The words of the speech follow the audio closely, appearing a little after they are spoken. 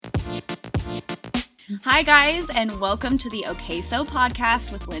Hi, guys, and welcome to the Okay So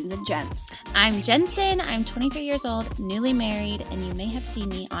podcast with Lindsay and Gents. I'm Jensen. I'm 23 years old, newly married, and you may have seen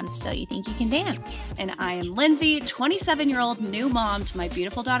me on So You Think You Can Dance. And I am Lindsay, 27-year-old new mom to my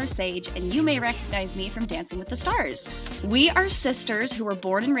beautiful daughter Sage, and you may recognize me from Dancing with the Stars. We are sisters who were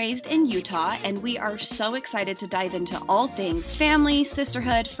born and raised in Utah, and we are so excited to dive into all things family,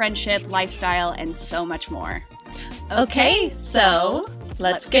 sisterhood, friendship, lifestyle, and so much more. Okay, so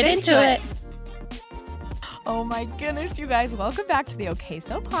let's get into it. Oh my goodness, you guys. Welcome back to the Okay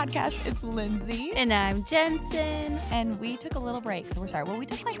So podcast. It's Lindsay. And I'm Jensen. And we took a little break, so we're sorry. Well, we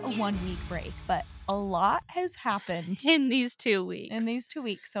took like a 1 week break, but a lot has happened In these 2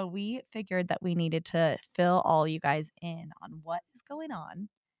 weeks. So we figured that we needed to fill all you guys in on what is going on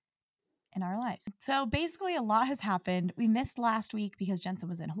in our lives. So basically a lot has happened. We missed last week because Jensen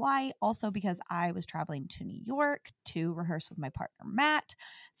was in Hawaii, also because I was traveling to New York to rehearse with my partner Matt.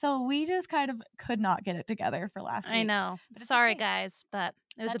 So we just kind of could not get it together for last week. I know. Sorry, guys, but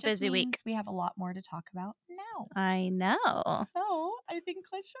it was a busy week. We have a lot more to talk about now. I know. So I think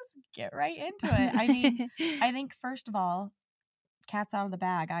let's just get right into it. I mean, I think first of all, cat's out of the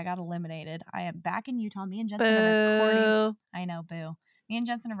bag. I got eliminated. I am back in Utah. Me and Jensen are recording. I know, boo. Me and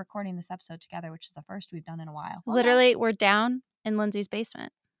Jensen are recording this episode together, which is the first we've done in a while. Literally, we're down in Lindsay's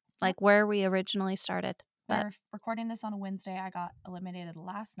basement, like where we originally started. We're recording this on a Wednesday. I got eliminated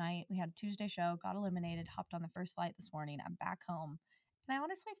last night. We had a Tuesday show, got eliminated, hopped on the first flight this morning. I'm back home. And I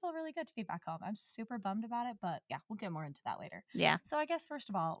honestly feel really good to be back home. I'm super bummed about it, but yeah, we'll get more into that later. Yeah. So I guess, first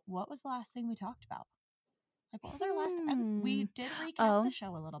of all, what was the last thing we talked about? Like, what was our last? We did recap the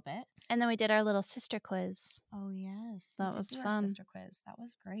show a little bit, and then we did our little sister quiz. Oh yes, that was fun. Our sister quiz, that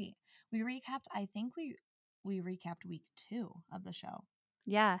was great. We recapped. I think we recapped week 2 of the show.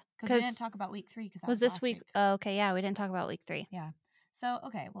 Yeah, because we didn't talk about week 3 because was this week. Oh, okay, yeah, we didn't talk about week 3. Yeah. So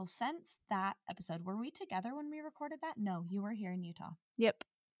okay, well, since that episode, were we together when we recorded that? No, you were here in Utah. Yep,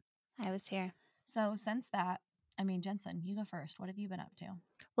 I was here. So since that. I mean, Jensen, you go first. What have you been up to?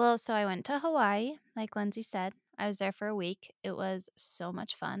 Well, so I went to Hawaii, like Lindsay said. I was there for a week. It was so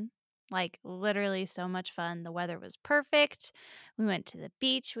much fun. Like, literally so much fun. The weather was perfect. We went to the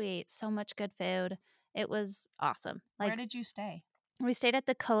beach. We ate so much good food. It was awesome. Like, where did you stay? We stayed at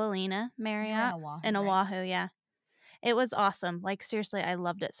the Ko'olina Marriott in Oahu, right? Yeah. It was awesome. Like, seriously, I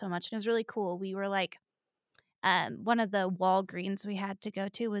loved it so much. And it was really cool. We were like, one of the Walgreens we had to go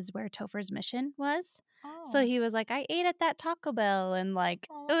to was where Topher's mission was. Oh. So he was like, I ate at that Taco Bell, and like,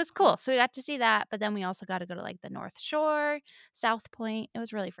 it was cool. So we got to see that, but then we also got to go to like the North Shore, South Point. It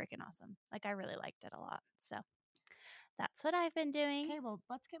was really freaking awesome. Like, I really liked it a lot. So that's what I've been doing. Okay, well,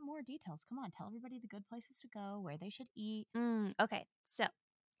 let's get more details. Come on, tell everybody the good places to go, where they should eat. Okay, so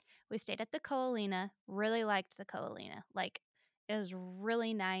we stayed at the Ko'olina. Really liked the Ko'olina. Like, it was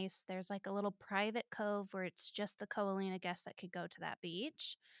really nice. There's like a little private cove where it's just the Ko'olina guests that could go to that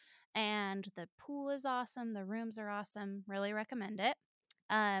beach. And the pool is awesome. The rooms are awesome. Really recommend it.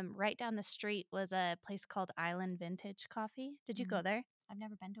 Right down the street was a place called Island Vintage Coffee. Did you go there? I've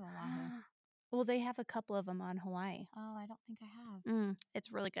never been to Oahu. Well, they have a couple of them on Hawaii. Oh, I don't think I have.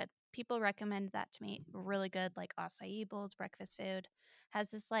 It's really good. People recommend that to me. Really good, like acai bowls, breakfast food.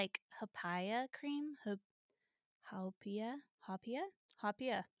 Has this like hapaya cream. Hapia?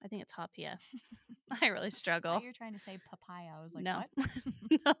 I think it's hapia. I really struggle. I thought you were trying to say papaya. I was like, no.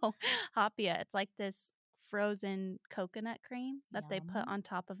 what? No, hapia. It's like this frozen coconut cream that they put on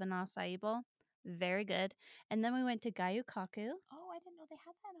top of an acai bowl. Very good. And then we went to Gayukaku. Oh, I didn't know they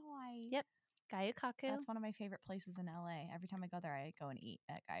had that in Hawaii. Yep. Gayukaku. That's one of my favorite places in LA. Every time I go there, I go and eat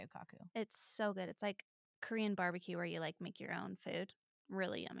at Gayukaku. It's so good. It's like Korean barbecue where you like make your own food.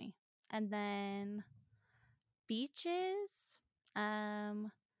 Really yummy. And then beaches.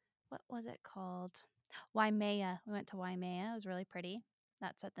 What was it called? Waimea. We went to Waimea. It was really pretty.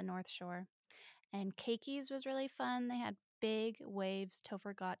 That's at the North Shore. And Keikis was really fun. They had big waves.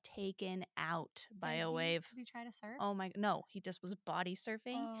 Topher got taken out by a wave. Did he try to surf? Oh my, no, he just was body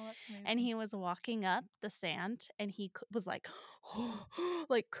surfing. Oh, that's amazing. And he was walking up the sand and he was like,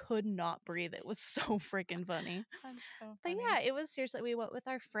 like could not breathe. It was so freaking funny. That's so funny. But yeah, it was seriously, we went with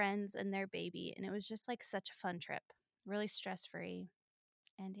our friends and their baby and it was just like such a fun trip. Really stress-free.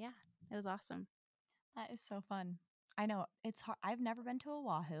 And yeah, it was awesome. That is so fun. I know, it's hard. I've never been to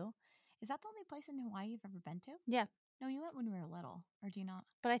Oahu. Is that the only place in Hawaii you've ever been to? Yeah. No, you went when we were little, or do you not?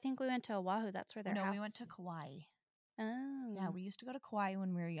 But I think we went to Oahu. That's where their house. No, we went to Kauai. Oh. Yeah, we used to go to Kauai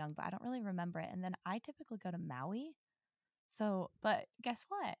when we were young, but I don't really remember it. And then I typically go to Maui. So, but guess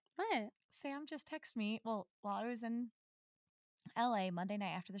what? What? Sam just texted me. Well, while I was in LA Monday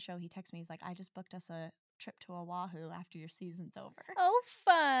night after the show, he texted me. He's like, I just booked us a trip to Oahu after your season's over. Oh,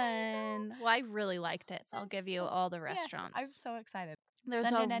 fun. Well, I really liked it, so I'll give you all the restaurants. Yes, I'm so excited. There's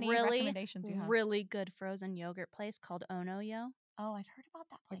Send a in any really, recommendations you have. really good frozen yogurt place called Ono-Yo. Oh, I've heard about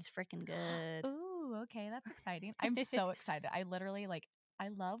that place. It's freaking good. Ooh, okay, that's exciting. I'm so excited. I literally I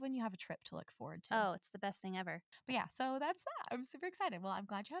love when you have a trip to look forward to. Oh, it's the best thing ever. But yeah, so that's that. I'm super excited. Well, I'm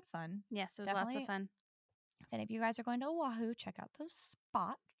glad you had fun. Yes, it was Definitely, lots of fun. if any of you guys are going to Oahu, check out those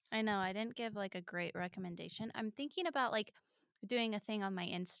spots. I know I didn't give like a great recommendation. I'm thinking about like doing a thing on my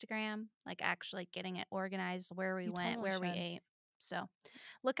Instagram, like actually getting it organized, where we You went, totally where we should. ate. So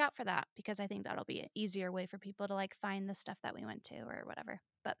look out for that because I think that'll be an easier way for people to like find the stuff that we went to or whatever.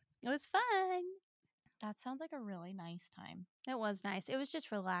 But it was fun. That sounds like a really nice time. It was nice. It was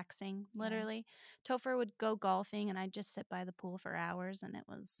just relaxing, Yeah. literally. Topher would go golfing and I'd just sit by the pool for hours and it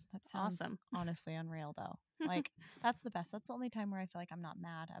was That sounds awesome. honestly unreal though. Like that's the best. That's the only time where I feel like I'm not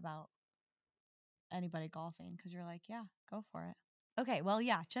mad about anybody golfing because you're like, yeah, go for it. Okay, well,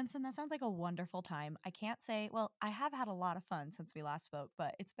 yeah, Jensen, that sounds like a wonderful time. I can't say, well, I have had a lot of fun since we last spoke,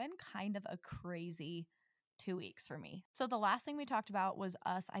 but it's been kind of a crazy 2 weeks for me. So the last thing we talked about was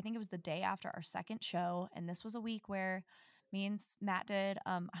us. I think it was the day after our second show, and this was a week where me and Matt did.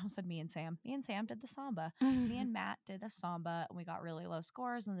 I almost said me and Sam. Me and Sam did the samba. Me and Matt did the samba, and we got really low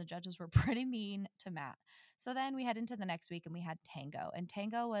scores, and the judges were pretty mean to Matt. So then we head into the next week, and we had tango, and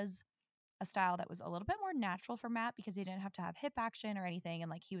tango was a style that was a little bit more natural for Matt because he didn't have to have hip action or anything.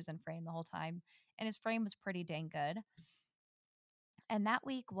 And like he was in frame the whole time. And his frame was pretty dang good. And that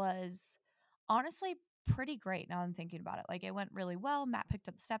week was honestly pretty great now I'm thinking about it. Like it went really well. Matt picked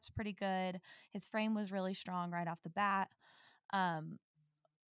up the steps pretty good. His frame was really strong right off the bat. Um,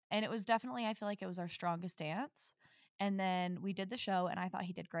 and it was definitely, I feel like it was our strongest dance. And then we did the show and I thought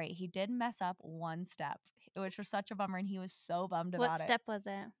he did great. He did mess up one step, which was such a bummer. And he was so bummed about What step was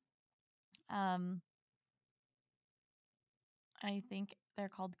it? I think they're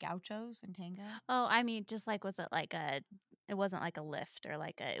called gauchos in tango. Oh, I mean, just like, was it like it wasn't like a lift or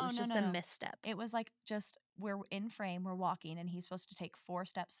like it was just a misstep. It was like just we're in frame, we're walking, and he's supposed to take 4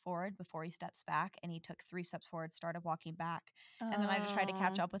 steps forward before he steps back. And he took 3 steps forward, started walking back. And then I just tried to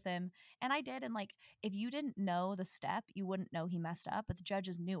catch up with him. And I did. And like, if you didn't know the step, you wouldn't know he messed up. But the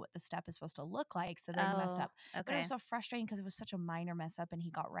judges knew what the step is supposed to look like. So then he messed up. Okay. But it was so frustrating because it was such a minor mess up and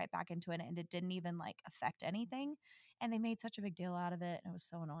he got right back into it and it didn't even like affect anything. And they made such a big deal out of it. And it was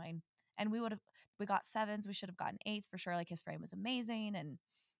so annoying. And we got 7s. We should have gotten 8s for sure. Like his frame was amazing. And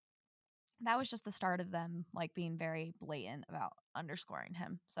that was just the start of them like being very blatant about underscoring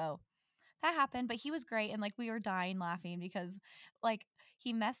him. So that happened, but he was great. And like we were dying laughing because like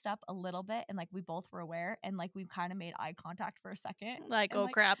he messed up a little bit and like we both were aware and like we kind of made eye contact for a second. Like, and, oh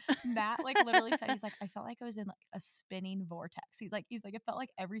crap. Matt like literally said, he's like, I felt like I was in like a spinning vortex. He's like, it felt like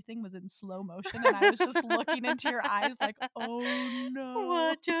everything was in slow motion and I was just looking into your eyes like, oh no.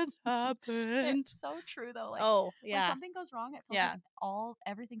 What just happened? It's so true though. Like when something goes wrong, it feels like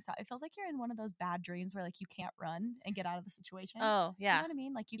everything stops. It feels like you're in one of those bad dreams where like you can't run and get out of the situation. Oh, yeah. You know what I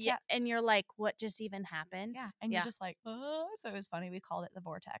mean? Like you can't. And you're like, what just even happened? Yeah. And you're just like, oh. So it was funny. We called it the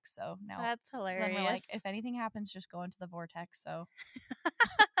vortex. So now that's hilarious. So then we're like, if anything happens, just go into the vortex. So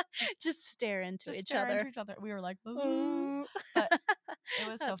just stare into each stare other. Into each other. We were like, oh. But it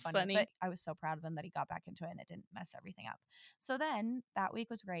was so funny. But I was so proud of him that he got back into it and it didn't mess everything up. So then that week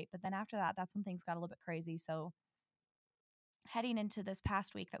was great. But then after that, that's when things got a little bit crazy. So heading into this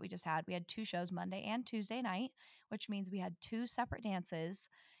past week that we just had, we had 2 shows, Monday and Tuesday night, which means we had 2 separate dances.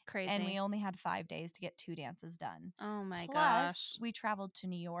 Crazy. And we only had 5 days to get 2 dances done. Oh my Plus, gosh. we traveled to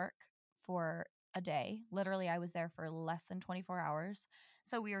New York for a day. Literally, I was there for less than 24 hours.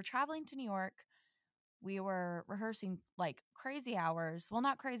 So we were traveling to New York. We were rehearsing like crazy hours. Well,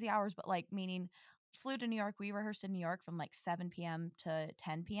 not crazy hours, but like meaning flew to New York. We rehearsed in New York from like 7 p.m. to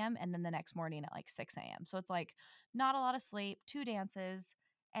 10 p.m. and then the next morning at like 6 a.m. So it's like not a lot of sleep, 2 dances.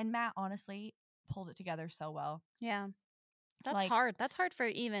 And Matt honestly pulled it together so well. Yeah. That's hard. That's hard for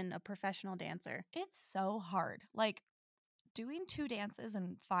even a professional dancer. It's so hard. Like doing 2 dances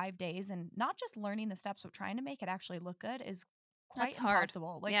in 5 days and not just learning the steps, but trying to make it actually look good is quite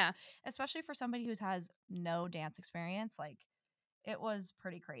impossible. Like, especially for somebody who has no dance experience, like it was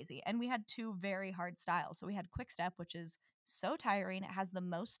pretty crazy. And we had 2 very hard styles. So we had quick step, which is so tiring. It has the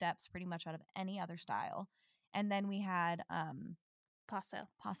most steps pretty much out of any other style. And then we had Paso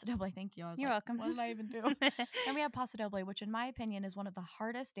Doble. Thank you. You're welcome. What did I even do? And we had Paso Doble, which in my opinion is one of the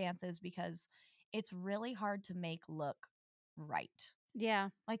hardest dances because it's really hard to make look right. Yeah.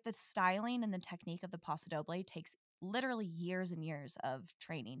 Like the styling and the technique of the Paso Doble takes literally years and years of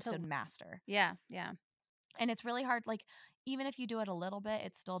training to master. Yeah. Yeah. And it's really hard. Like even if you do it a little bit,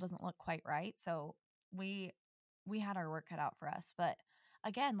 it still doesn't look quite right. So we had our work cut out for us. But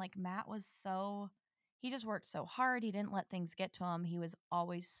again, like Matt was he just worked so hard. He didn't let things get to him. He was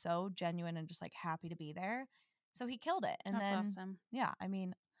always so genuine and just like happy to be there. So he killed it. And That's then, awesome. yeah, I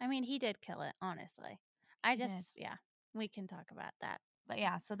mean, he did kill it, honestly. he did. Yeah, we can talk about that. But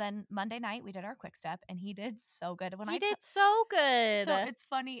yeah, so then Monday night we did our quick step and he did so good. He did so good. So it's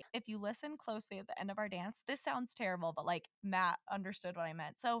funny if you listen closely at the end of our dance. This sounds terrible, but like Matt understood what I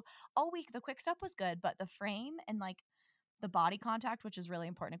meant. So all week the quick step was good, but the frame and like the body contact, which is really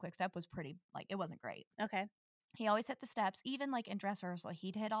important in quick step, was pretty like it wasn't great. Okay. He always hit the steps, even like in dress rehearsal,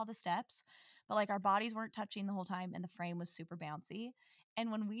 he'd hit all the steps, but like our bodies weren't touching the whole time and the frame was super bouncy.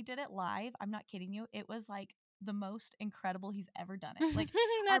 And when we did it live, I'm not kidding you, it was like the most incredible he's ever done it. Like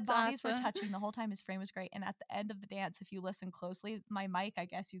our That's bodies were awesome. touching the whole time. His frame was great. And at the end of the dance, if you listen closely, my mic, I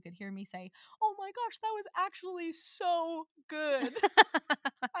guess you could hear me say, "Oh my gosh, that was actually so good."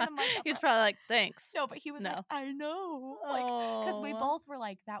 And I'm like, He's probably like, thanks. no, but he was like, No. "I know." Like, because we Oh. both were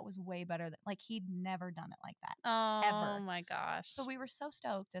like, that was way better than like he'd never done it like that. Oh Ever. my gosh. So we were so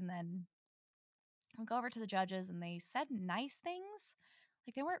stoked. And then we go over to the judges and they said nice things.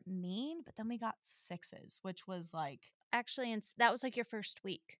 Like they weren't mean, but then we got 6s, which was like Actually, that was like your first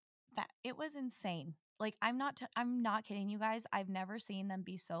week. that. It was insane. Like I'm not kidding you guys. I've never seen them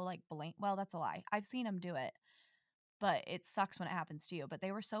be so like blatant. Well, that's a lie. I've seen them do it, but it sucks when it happens to you. But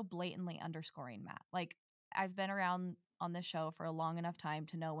they were so blatantly underscoring Matt. Like I've been around on this show for a long enough time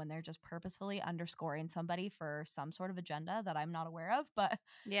to know when they're just purposefully underscoring somebody for some sort of agenda that I'm not aware of, but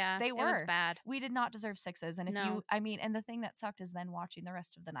Yeah, they it was were. bad. We did not deserve 6s. And if No. you, I mean, and the thing that sucked is then watching the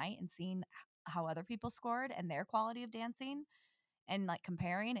rest of the night and seeing how other people scored and their quality of dancing and like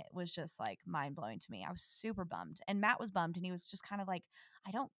comparing, it was just like mind blowing to me. I was super bummed. And Matt was bummed and he was just kind of like,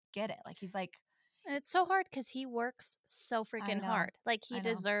 I don't get it. Like he's like, And it's so hard because he works so I freaking know. hard. Like he I know.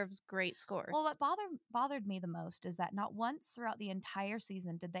 deserves great scores. Well, what bothered me the most is that not once throughout the entire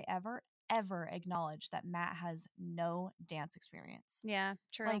season did they ever acknowledge that Matt has no dance experience. Yeah,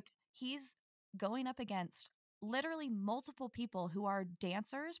 true. Like he's going up against literally multiple people who are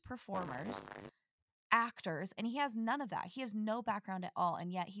dancers, performers, actors, and he has none of that. He has no background at all,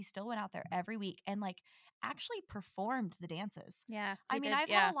 and yet he still went out there every week and like actually performed the dances. Yeah, I he mean, did, I've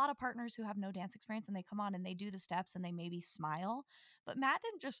yeah. had a lot of partners who have no dance experience and they come on and they do the steps and they maybe smile, but Matt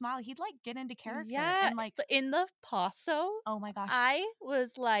didn't just smile. He'd like get into character Yeah, and like, in the paso, oh my gosh, I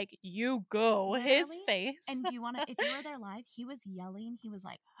was like, you go. His literally. face. And do you want to, if you were there live, he was yelling. He was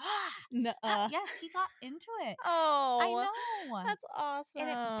like, Nuh-uh. yes, he got into it. Oh, I know. that's awesome. And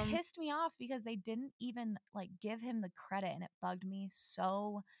it pissed me off because they didn't even like give him the credit and it bugged me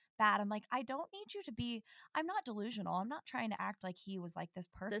so bad. I'm like, I don't need you to be, I'm not delusional. I'm not trying to act like he was like this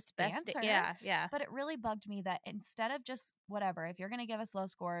perfect dancer. Yeah. But it really bugged me that instead of just whatever, if you're going to give us low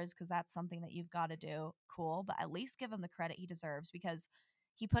scores, because that's something that you've got to do, cool. But at least give him the credit he deserves because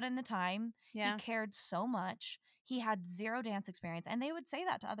he put in the time. Yeah. He cared so much. He had zero dance experience. And they would say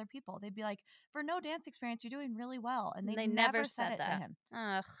that to other people. They'd be like, for no dance experience, you're doing really well. And they never said it that to him.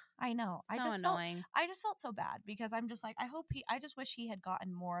 Ugh. I know. So annoying. I just felt so bad because I'm just like, I just wish he had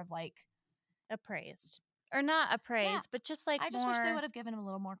gotten more of like appraised. Or not appraised, but just like I just more... wish they would have given him a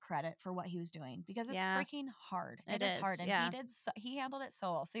little more credit for what he was doing because it's freaking hard. It is hard. And he handled it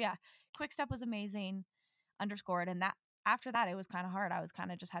so well. So yeah, quick step was amazing, underscored. And that after that, it was kind of hard. I was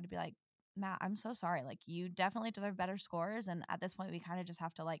kind of just had to be like, Matt, I'm so sorry. Like you definitely deserve better scores. And at this point we kind of just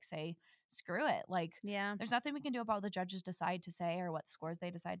have to like say, screw it. Like there's nothing we can do about what the judges decide to say or what scores they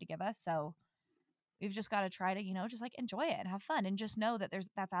decide to give us. So we've just got to try to, just like enjoy it and have fun and just know that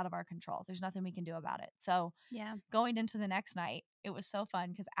that's out of our control. There's nothing we can do about it. So going into the next night, it was so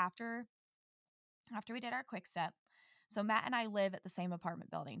fun because after we did our quick step, so Matt and I live at the same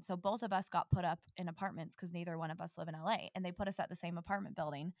apartment building. So both of us got put up in apartments because neither one of us live in LA. And they put us at the same apartment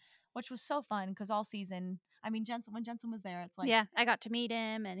building, which was so fun because all season, I mean, when Jensen was there, it's like... Yeah, I got to meet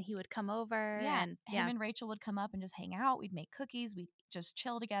him and he would come over. Yeah, and him and Rachel would come up and just hang out. We'd make cookies. We'd just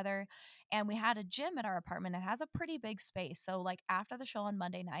chill together. And we had a gym at our apartment. It has a pretty big space. So like after the show on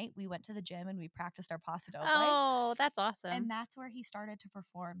Monday night, we went to the gym and we practiced our paso doble. Oh, that's awesome. And that's where he started to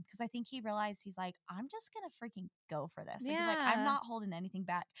perform because I think he realized he's like, I'm just going to freaking go for this. Like, he's like, I'm not holding anything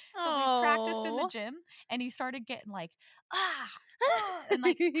back. So we practiced in the gym and he started getting like, and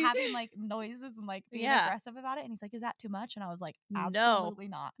like having like noises and like being aggressive about it. And he's like, is that too much? And I was like, absolutely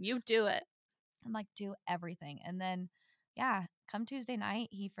not. You do it. I'm like, do everything. And then, yeah, come Tuesday night,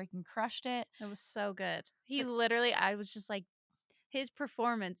 he freaking crushed it. It was so good. He literally, I was just like, his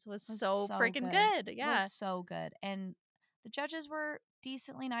performance was so freaking good. Yeah. It was so good. And The judges were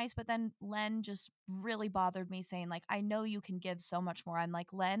decently nice, but then Len just really bothered me saying, like, I know you can give so much more. I'm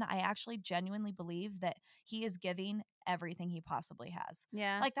like, Len, I actually genuinely believe that he is giving everything he possibly has.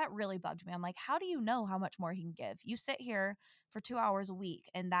 Yeah. Like, that really bugged me. I'm like, how do you know how much more he can give? You sit here for 2 hours a week,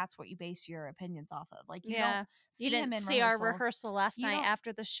 and that's what you base your opinions off of. Like, you don't see You didn't him in see rehearsal. our rehearsal last You night don't-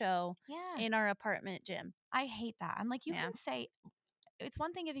 after the show Yeah. in our apartment gym. I hate that. I'm like, you Yeah. can say, it's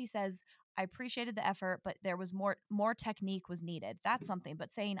one thing if he says, I appreciated the effort, but there was more technique was needed. That's something.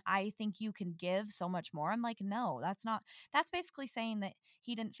 But saying, I think you can give so much more, I'm like, no, that's not. That's basically saying that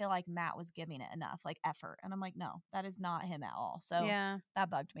he didn't feel like Matt was giving it enough, like effort. And I'm like, no, that is not him at all. So Yeah. that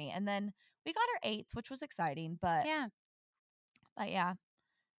bugged me. And then we got our 8s, which was exciting. But Yeah. yeah.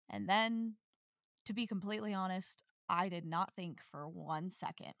 And then, to be completely honest, I did not think for 1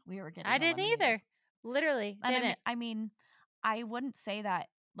 second we were getting I didn't eliminated. either. Literally And didn't. I mean, I wouldn't say that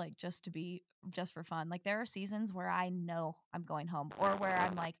like just for fun. Like, there are seasons where I know I'm going home, or where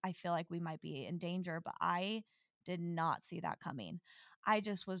I'm like, I feel like we might be in danger, but I did not see that coming. I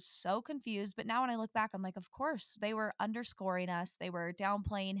just was so confused. But now when I look back, I'm like, of course, they were underscoring us. They were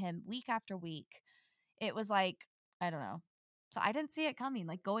downplaying him week after week. It was like, I don't know. So I didn't see it coming.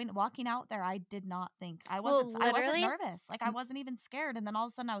 Like, walking out there, I did not think. I wasn't literally nervous. Like, I wasn't even scared. And then all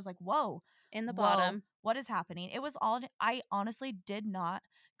of a sudden I was like, whoa, in the whoa, bottom. what is happening? It was all, I honestly did not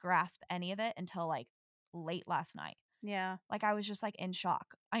grasp any of it until like late last night. Yeah. Like, I was just like in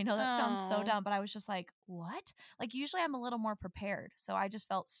shock. I know that sounds so Oh. dumb, but I was just like, what? Like, usually I'm a little more prepared. So I just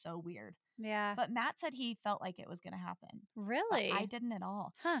felt so weird. Yeah. But Matt said he felt like it was going to happen. Really? But I didn't at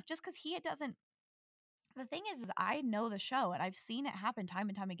all. Huh. Just because he doesn't. The thing is I know the show, and I've seen it happen time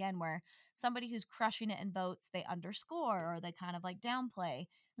and time again where somebody who's crushing it in votes, they underscore or they kind of like downplay.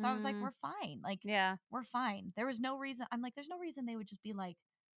 So I was like, we're fine. Like, Yeah. we're fine. There was no reason. I'm like, there's no reason they would just be like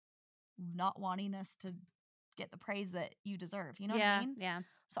not wanting us to get the praise that you deserve. You know what I mean? Yeah.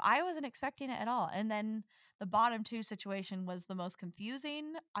 So I wasn't expecting it at all. And then the bottom 2 situation was the most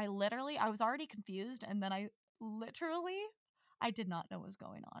confusing. I was already confused. And then I did not know what was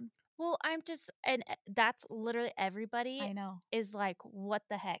going on. Well, and that's literally everybody I know. is like, what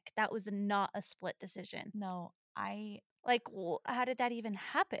the heck? That was not a split decision. No, Like, how did that even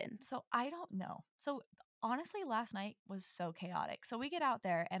happen? So I don't know. So honestly, last night was so chaotic. So we get out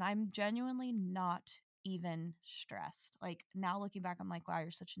there, and I'm genuinely not even stressed. Like, now looking back, I'm like, wow, you're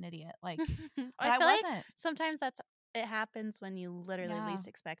such an idiot. Like, but I feel like wasn't. sometimes it happens when you literally Yeah. least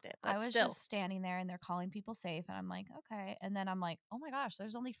expect it. But I was still. just standing there, and they're calling people safe, and I'm like, okay. And then I'm like, oh my gosh,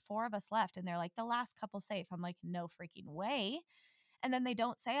 there's only 4 of us left, and they're like, the last couple safe. I'm like, no freaking way. And then they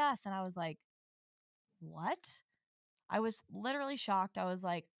don't say us, and I was like, what? I was literally shocked. I was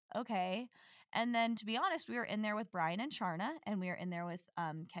like, okay. And then, to be honest, we were in there with Brian and Sharna, and we were in there with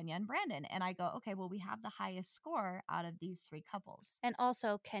Kenya and Brandon. And I go, okay, well, we have the highest score out of these 3 couples. And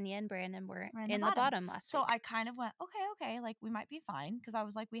also, Kenya and Brandon were in the bottom last week. So I kind of went, okay, like, we might be fine, because I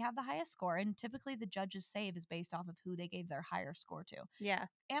was like, we have the highest score, and typically the judges' save is based off of who they gave their higher score to. Yeah.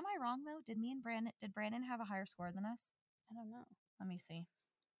 Am I wrong though? Did Brandon have a higher score than us? I don't know. Let me see.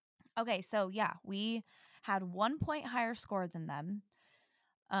 Okay, so yeah, we had 1 point higher score than them,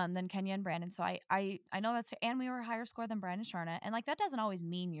 than Kenya and Brandon. So I know that's, and we were a higher score than Brian and Sharna. And like, that doesn't always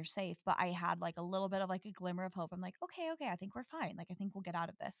mean you're safe, but I had like a little bit of like a glimmer of hope. I'm like, okay, I think we're fine. Like, I think we'll get out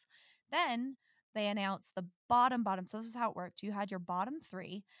of this. Then they announced the bottom. So this is how it worked. You had your bottom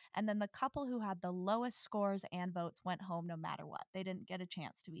 3, and then the couple who had the lowest scores and votes went home no matter what. They didn't get a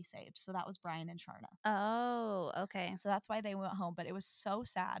chance to be saved. So that was Brian and Sharna. Oh, okay. So that's why they went home. But it was so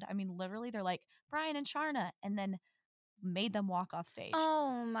sad. I mean, literally, they're like, Brian and Sharna, and then made them walk off stage.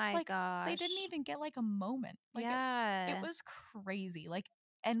 Oh my gosh. They didn't even get like a moment. Like, yeah. it was crazy. Like,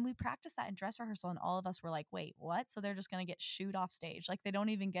 and we practiced that in dress rehearsal, and all of us were like, wait, what? So they're just going to get shooed off stage. Like, they don't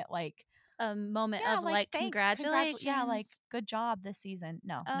even get like a moment of like thanks, congratulations. yeah, like, good job this season.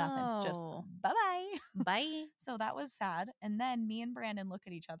 No, nothing. Just bye-bye. Bye. So that was sad. And then me and Brandon look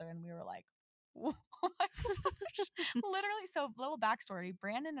at each other, and we were like, oh my gosh. Literally. So, little backstory,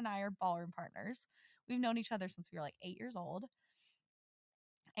 Brandon and I are ballroom partners. We've known each other since we were like 8 years old.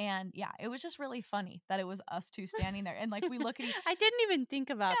 And yeah, it was just really funny that it was us 2 standing there, and like, we look at each I didn't even think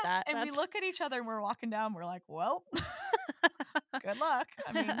about that. And we look at each other, and we're walking down, we're like, well, good luck.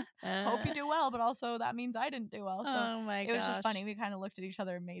 I mean, hope you do well, but also that means I didn't do well. So oh my gosh. It was just funny. We kind of looked at each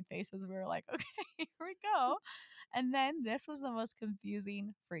other and made faces. We were like, okay, here we go. And then this was the most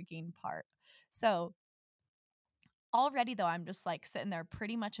confusing freaking part. So already, though, I'm just like sitting there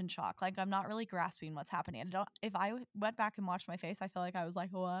pretty much in shock. Like, I'm not really grasping what's happening. If I went back and watched my face, I feel like I was like,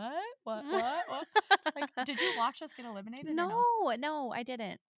 what? Like, did you watch us get eliminated? No, I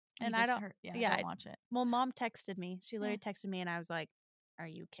didn't. And you I just don't. heard, Yeah. don't watch it. Well, Mom texted me. She literally Yeah. texted me, and I was like, "Are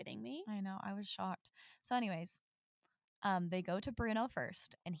you kidding me?" I know. I was shocked. So, anyways, they go to Bruno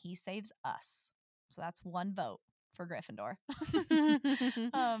first, and he saves us. So that's 1 vote for Gryffindor.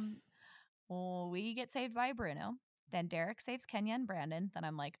 um, well, we get saved by Bruno. Then Derek saves Kenya and Brandon. Then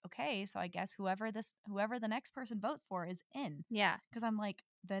I'm like, okay, so I guess whoever the next person votes for is in. Yeah. Because I'm like,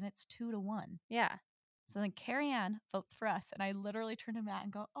 then it's 2-1. Yeah. So then Carrie Ann votes for us, and I literally turn to Matt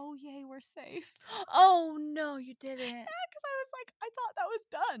and go, "Oh yay, we're safe." Oh no, you didn't. Yeah, because I was like, I thought that was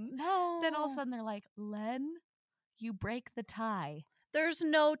done. No. Then all of a sudden they're like, "Len, you break the tie." There's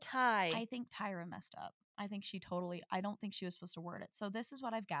no tie. I think Tyra messed up. I don't think she was supposed to word it. So this is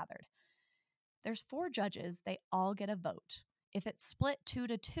what I've gathered. There's 4 judges. They all get a vote. If it's split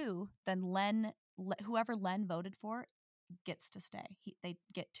 2-2, then whoever Len voted for gets to stay. They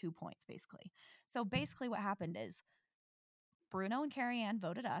get 2 points basically. So basically what happened is Bruno and Carrie Ann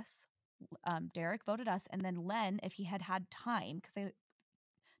voted us. Derek voted us, and then Len, if he had had time, because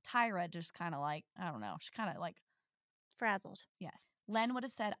Tyra just kind of like, I don't know, she kind of like Frazzled. yes. Len would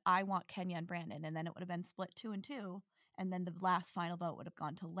have said, "I want Kenya and Brandon," and then it would have been split 2-2, and then the last final vote would have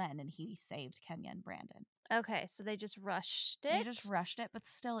gone to Len, and he saved Kenya and Brandon. Okay, so they just rushed it. They just rushed it, but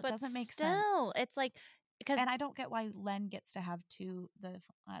still, it doesn't make sense. Still, it's like because And I don't get why Len gets to have I don't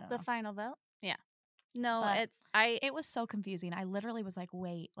know. the final vote. Yeah. No, But it's it was so confusing. I literally was like,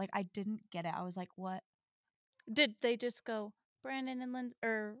 wait, like I didn't get it. I was like, what? Did they just go Brandon and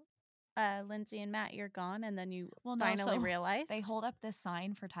Lindsay and Matt, you're gone, and then you finally realized they hold up this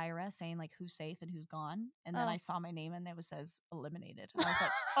sign for Tyra saying like who's safe and who's gone, and then I saw my name and it says eliminated, and I was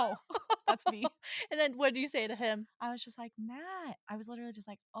like, oh, that's me. And then what did you say to him? I was just like, Matt. I was literally just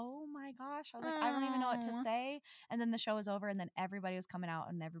like, oh my gosh. I was like, I don't even know what to say. And then the show was over, and then everybody was coming out,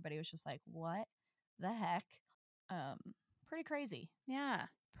 and everybody was just like, what the heck? Pretty crazy. Yeah.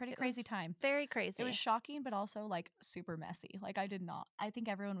 Pretty crazy time. Very crazy. It was shocking, but also like super messy. Like I think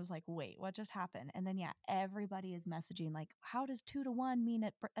everyone was like, wait, what just happened? And then yeah, everybody is messaging like, how does 2-1 mean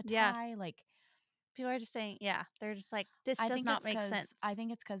a tie? Yeah. Like people are just saying, yeah, they're just like, this does not make sense. I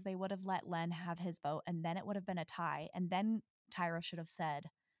think it's because they would have let Len have his vote, and then it would have been a tie, and then Tyra should have said,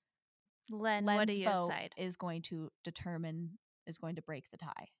 Len, Len's what do you vote decide? is going to break the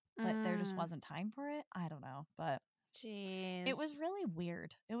tie. But there just wasn't time for it. I don't know, but jeez, it was really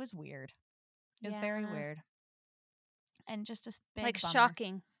weird. It was weird. It was very weird. And just a big like bummer.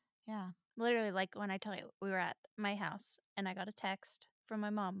 shocking. Yeah. Literally, like when I tell you, we were at my house and I got a text from my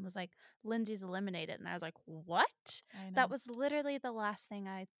mom. It was like, Lindsay's eliminated. And I was like, what? I know. That was literally the last thing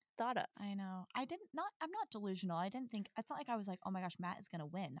I thought of. I know. I'm not delusional. I didn't think, it's not like I was like, oh my gosh, Matt is going to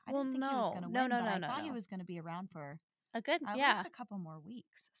win. I didn't think he was going to win, but I thought he was going to be around for a good, at least a couple more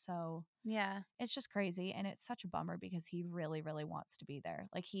weeks. So yeah, it's just crazy. And it's such a bummer because he really, really wants to be there.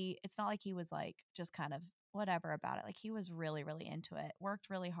 Like it's not like he was like just kind of whatever about it. Like he was really, really into it, worked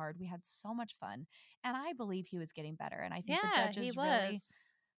really hard. We had so much fun. And I believe he was getting better. And I think the judges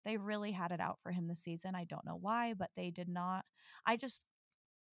they really had it out for him this season. I don't know why, but they did not. I just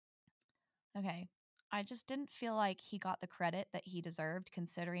didn't feel like he got the credit that he deserved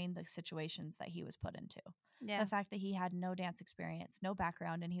considering the situations that he was put into. Yeah. The fact that he had no dance experience, no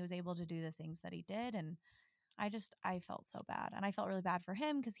background, and he was able to do the things that he did. And I felt so bad. And I felt really bad for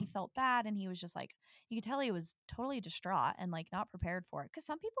him because he felt bad, and he was just like, you could tell he was totally distraught and like not prepared for it. Because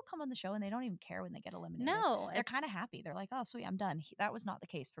some people come on the show and they don't even care when they get eliminated. No. They're kind of happy. They're like, oh, sweet, I'm done. That was not the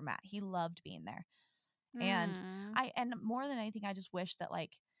case for Matt. He loved being there. And and more than anything, I just wish that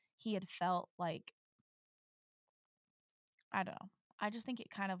like he had felt like, I don't know. I just think it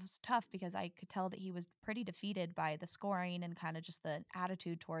kind of was tough because I could tell that he was pretty defeated by the scoring and kind of just the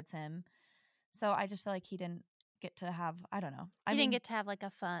attitude towards him. So I just feel like he didn't get to have, I don't know. He didn't get to have like a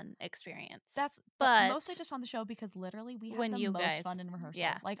fun experience. But mostly just on the show because literally we had the most fun in rehearsal.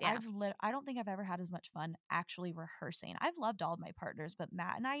 Yeah, like I don't think I've ever had as much fun actually rehearsing. I've loved all of my partners, but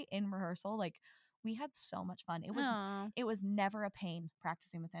Matt and I in rehearsal, like we had so much fun. It was never a pain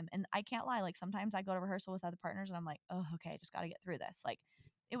practicing with him. And I can't lie, like sometimes I go to rehearsal with other partners and I'm like, oh, okay, just got to get through this. Like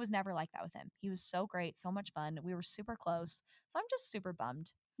it was never like that with him. He was so great, so much fun. We were super close. So I'm just super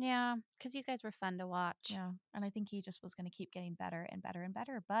bummed. Yeah, because you guys were fun to watch. Yeah, and I think he just was going to keep getting better and better and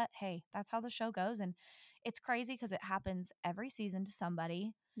better. But hey, that's how the show goes. And it's crazy because it happens every season to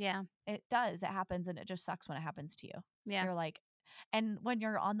somebody. Yeah. It does. It happens, and it just sucks when it happens to you. Yeah. You're like, and when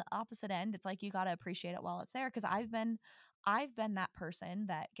you're on the opposite end, it's like you got to appreciate it while it's there. Because I've been that person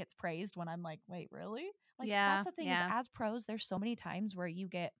that gets praised when I'm like, wait, really? Like that's the thing is, as pros, there's so many times where you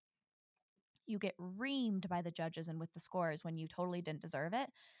get reamed by the judges and with the scores when you totally didn't deserve it.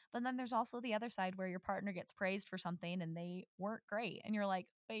 But then there's also the other side where your partner gets praised for something and they weren't great. And you're like,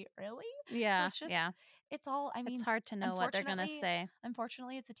 wait, really? Yeah. So it's just, Yeah. it's all, I mean, It's hard to know what they're going to say.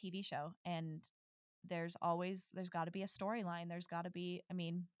 unfortunately, it's a TV show, and there's got to be a storyline. There's got to be, I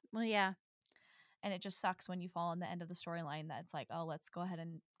mean, Well, yeah. and it just sucks when you fall on the end of the storyline that it's like, oh, let's go ahead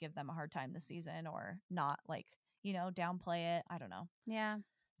and give them a hard time this season, or not, like, downplay it. I don't know. Yeah.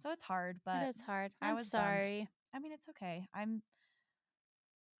 So it's hard, It but is hard. I I'm was bummed. sorry. I mean, it's okay. I'm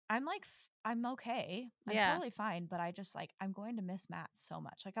like, I'm okay. I'm Yeah. totally fine, but I just, like, I'm going to miss Matt so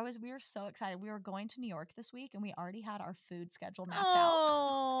much. Like, we were so excited. We were going to New York this week, and we already had our food schedule mapped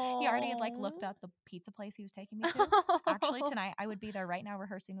out. He already had, like, looked up the pizza place he was taking me to. Actually, tonight I would be there right now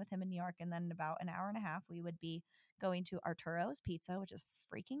rehearsing with him in New York, and then in about an hour and a half we would be going to Arturo's Pizza, which is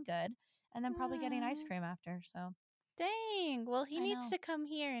freaking good, and then probably getting ice cream after. So Dang. Well, he I needs know. to come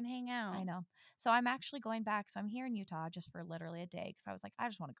here and hang out. I know. So I'm actually going back. So I'm here in Utah just for literally a day because I was like, I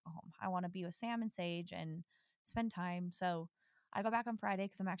just want to go home. I want to be with Sam and Sage and spend time. So I go back on Friday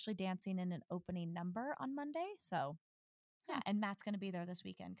because I'm actually dancing in an opening number on Monday. So yeah, and Matt's going to be there this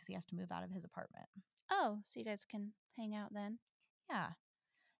weekend because he has to move out of his apartment. Oh, so you guys can hang out then. Yeah.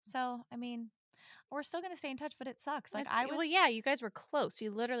 So, I mean, we're still going to stay in touch, but it sucks. Like, Well, yeah, you guys were close.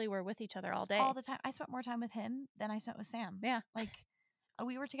 You literally were with each other all day. all the time. I spent more time with him than I spent with Sam. Yeah. Like,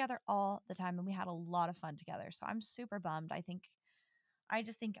 we were together all the time and we had a lot of fun together. So I'm super bummed. I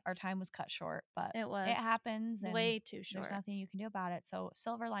just think our time was cut short, but It was. it happens and way too short. there's nothing you can do about it. So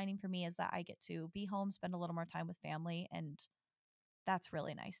silver lining for me is that I get to be home, spend a little more time with family, and that's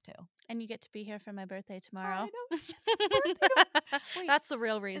really nice too. And you get to be here for my birthday tomorrow. I know. It's just his birthday. Wait, that's the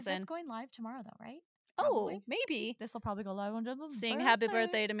real is reason. this going live tomorrow though, right? Oh, maybe. This will probably go live on Jensen's Sing birthday. happy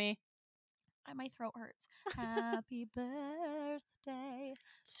birthday to me. My throat hurts. Happy birthday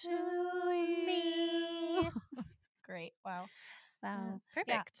To me. Great. Wow. Wow. Perfect.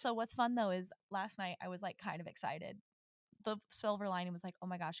 Yeah. So what's fun though is last night I was like kind of excited. The silver lining was like, oh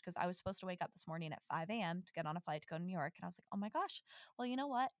my gosh, because I was supposed to wake up this morning at 5 a.m. to get on a flight to go to New York. And I was like, oh my gosh, well, you know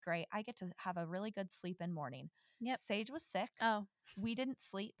what? Great. I get to have a really good sleep in morning. Yep. Sage was sick. Oh. We didn't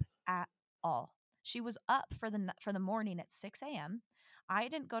sleep at all. She was up for the morning at 6 a.m. I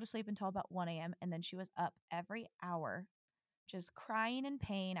didn't go to sleep until about 1 a.m. And then she was up every hour, just crying in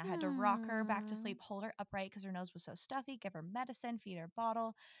pain. I had to rock her back to sleep, hold her upright because her nose was so stuffy, give her medicine, feed her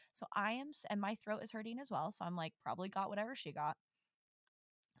bottle. So and my throat is hurting as well. So I'm like, probably got whatever she got.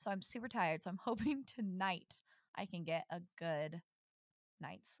 So I'm super tired. So I'm hoping tonight I can get a good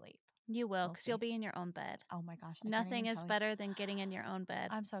night's sleep. You will, because you'll be in your own bed. Oh my gosh. Nothing is better than getting in your own bed.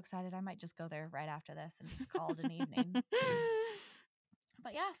 I'm so excited. I might just go there right after this and just call it an evening.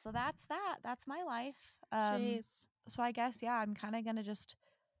 But yeah, so that's that. That's my life. Jeez. So I guess, yeah, I'm kind of going to just,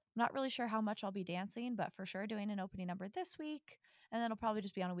 I'm not really sure how much I'll be dancing, but for sure doing an opening number this week. And then it'll probably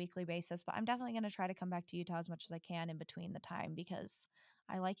just be on a weekly basis. But I'm definitely going to try to come back to Utah as much as I can in between the time because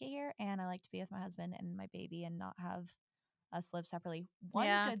I like it here and I like to be with my husband and my baby and not have us live separately. One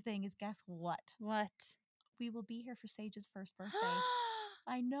good thing is, guess what? What? We will be here for Sage's first birthday.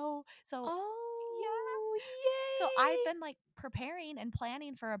 I know. So, oh, yeah. So I've been like preparing and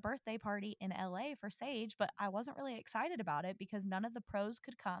planning for a birthday party in LA for Sage, but I wasn't really excited about it because none of the pros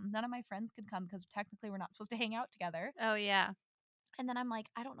could come. None of my friends could come because technically we're not supposed to hang out together. Oh, yeah. And then I'm like,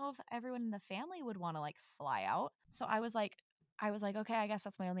 I don't know if everyone in the family would want to like fly out. So I was like, okay, I guess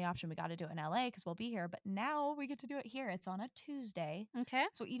that's my only option. We got to do it in LA because we'll be here. But now we get to do it here. It's on a Tuesday. Okay.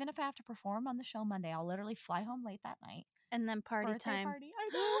 So even if I have to perform on the show Monday, I'll literally fly home late that night. And then party time. Party.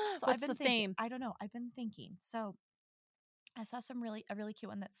 I know. So What's the theme? I don't know. I've been thinking. So I saw a really cute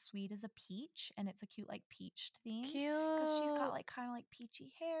one that's sweet as a peach, and it's a cute like peach theme. Cute. Because she's got like kind of like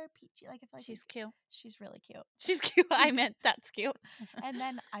peachy hair, peachy like if like she's cute. She's really cute. She's cute. I meant that's cute. And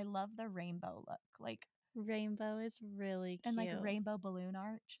then I love the rainbow look, like rainbow is really cute, and like rainbow balloon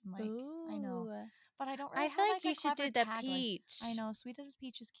arch, and like Ooh. I know, but I don't really. I have feel like you should do the peach. I know, sweet as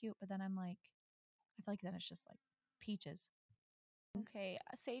peach is cute, but then I'm like, I feel like then it's just like peaches. Okay,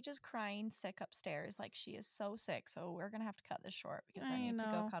 Sage is crying sick upstairs. Like she is so sick. So we're going to have to cut this short because I need to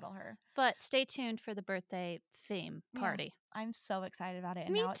go cuddle her. But stay tuned for the birthday theme party. Yeah, I'm so excited about it.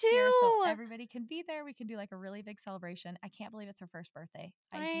 And Me now it's too. here so everybody can be there. We can do like a really big celebration. I can't believe it's her first birthday.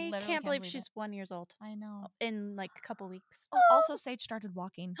 I literally can't believe she's 1 year old. I know. In like a couple weeks. Oh, also Sage started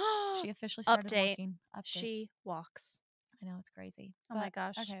walking. She officially started walking. Update. She walks. I know, it's crazy. Oh my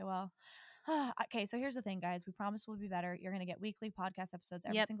gosh. Okay, well. Okay, so here's the thing, guys. We promise we'll be better. You're going to get weekly podcast episodes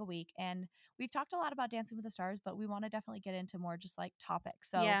every single week. And we've talked a lot about Dancing with the Stars, but we want to definitely get into more just like topics.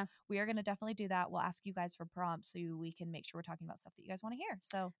 So we are going to definitely do that. We'll ask you guys for prompts so we can make sure we're talking about stuff that you guys want to hear.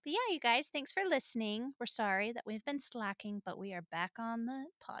 So, but yeah, you guys, thanks for listening. We're sorry that we've been slacking, but we are back on the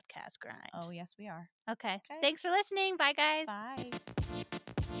podcast grind. Oh, yes, we are. Okay. Thanks for listening. Bye, guys. Bye.